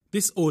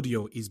This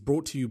audio is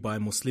brought to you by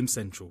Muslim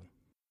Central.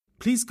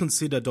 Please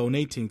consider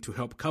donating to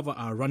help cover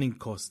our running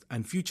costs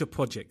and future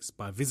projects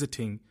by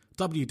visiting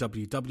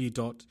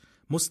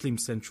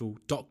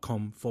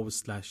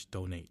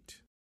www.muslimcentral.com/donate.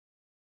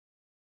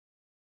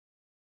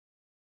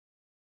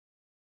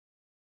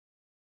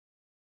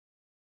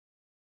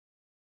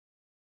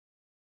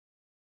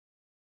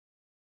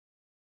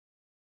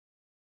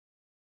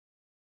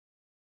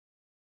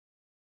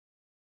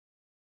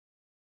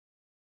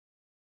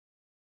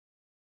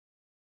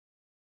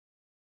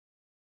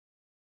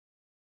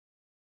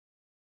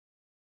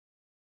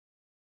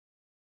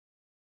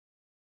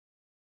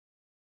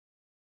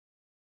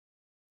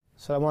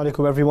 Assalamu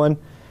alaikum everyone.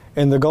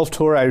 In the Gulf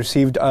tour I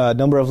received a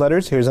number of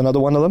letters. Here's another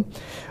one of them.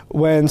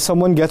 When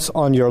someone gets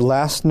on your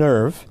last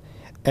nerve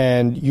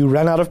and you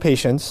run out of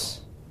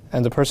patience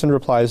and the person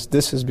replies,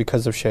 "This is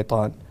because of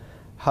shaitan,"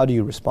 how do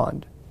you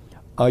respond?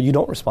 You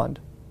don't respond.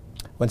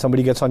 When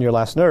somebody gets on your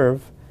last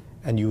nerve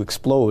and you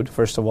explode,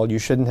 first of all, you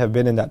shouldn't have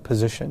been in that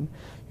position.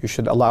 You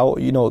should allow,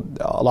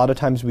 a lot of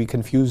times we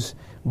confuse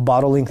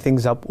bottling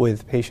things up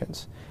with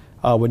patience.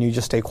 When you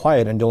just stay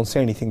quiet and don't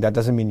say anything, that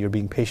doesn't mean you're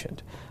being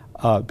patient.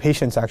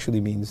 Patience actually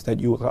means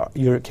that you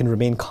can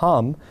remain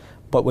calm,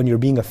 but when you're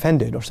being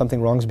offended or something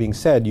wrong is being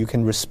said, you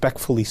can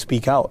respectfully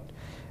speak out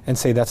and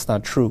say that's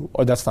not true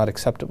or that's not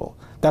acceptable.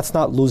 That's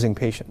not losing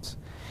patience.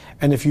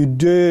 And if you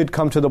did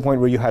come to the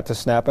point where you had to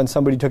snap and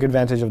somebody took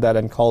advantage of that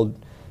and called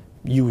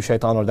you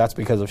shaitan or that's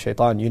because of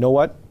shaitan, you know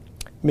what?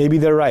 Maybe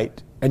they're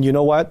right. And you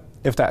know what?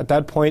 If at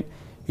that point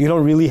you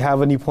don't really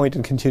have any point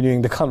in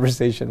continuing the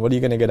conversation, what are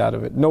you going to get out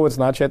of it? No, it's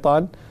not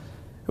shaitan.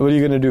 What are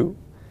you going to do?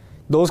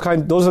 Those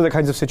are the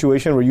kinds of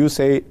situation where you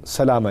say,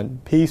 "Salaman,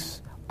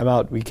 peace, I'm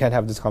out, we can't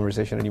have this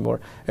conversation anymore.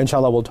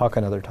 Inshallah, we'll talk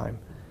another time."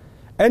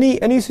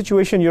 Any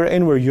situation you're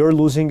in where you're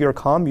losing your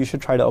calm, you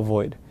should try to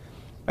avoid.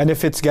 And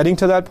if it's getting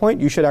to that point,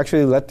 you should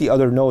actually let the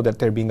other know that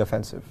they're being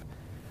offensive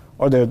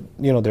or they're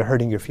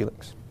hurting your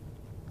feelings.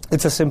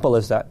 It's as simple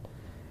as that.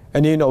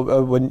 And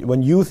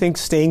when you think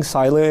staying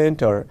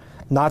silent or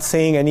not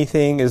saying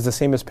anything is the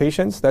same as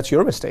patience, that's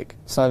your mistake.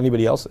 It's not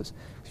anybody else's.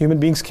 Human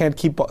beings can't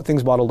keep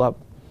things bottled up.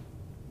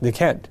 They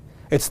can't.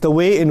 It's the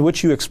way in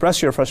which you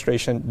express your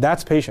frustration,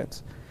 that's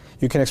patience.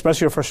 You can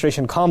express your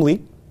frustration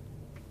calmly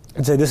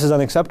and say this is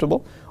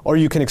unacceptable, or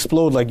you can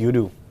explode like you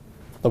do,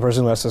 the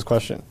person who asked this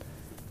question.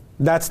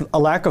 That's a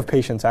lack of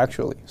patience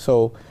actually.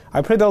 So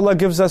I pray that Allah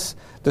gives us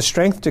the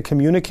strength to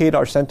communicate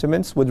our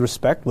sentiments with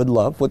respect, with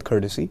love, with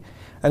courtesy,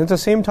 and at the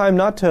same time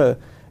not to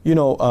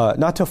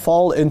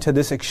fall into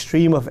this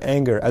extreme of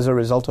anger as a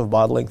result of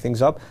bottling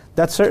things up.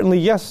 That certainly,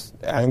 yes,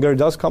 anger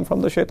does come from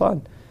the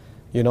shaitan.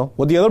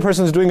 What the other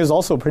person is doing is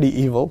also pretty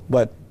evil,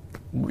 but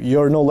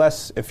you're no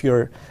less if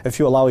you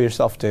allow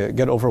yourself to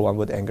get overwhelmed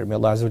with anger. May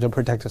Allah Azza wa Jalla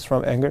protect us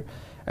from anger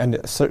and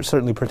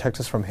certainly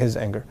protect us from His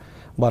anger.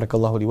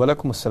 Barakallahu li wa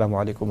lakum. Assalamu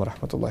alaikum wa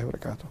rahmatullahi wa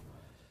barakatuh.